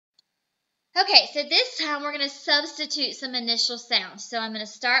Okay, so this time we're going to substitute some initial sounds. So I'm going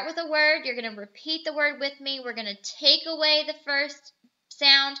to start with a word. You're going to repeat the word with me. We're going to take away the first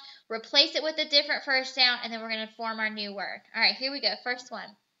sound, replace it with a different first sound, and then we're going to form our new word. All right, here we go. First one.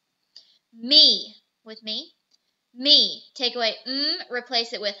 Me with me. Me. Take away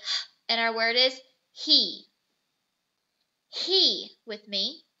replace it with h, and our word is he. He with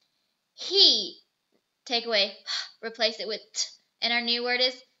me. He. Take away h, replace it with t, and our new word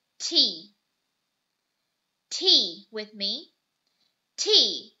is tea. Tea with me.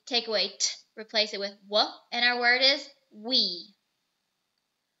 Tea. Take away t, replace it with w, and our word is we.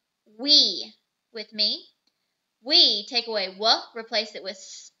 We with me. We. Take away w, replace it with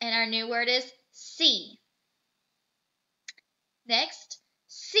s, and our new word is see. Next,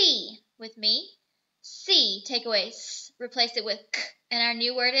 see with me. See. Take away s, replace it with k, and our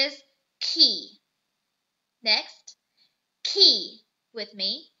new word is key. Next, key with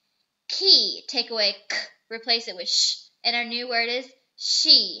me. Key. Take away k, replace it with sh, and our new word is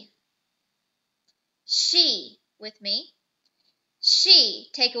she. She with me. She.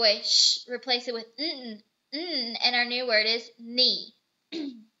 Take away sh, replace it with and our new word is knee.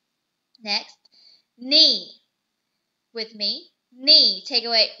 Next, knee with me. Knee. Take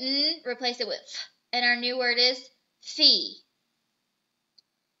away replace it with f, and our new word is fee.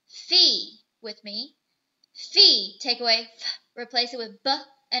 Fee with me. Fee. Take away f, replace it with b,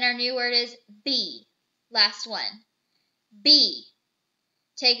 and our new word is bee. Last one. Bee.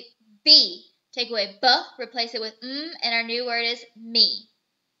 Take b. Take away b, replace it with and our new word is me.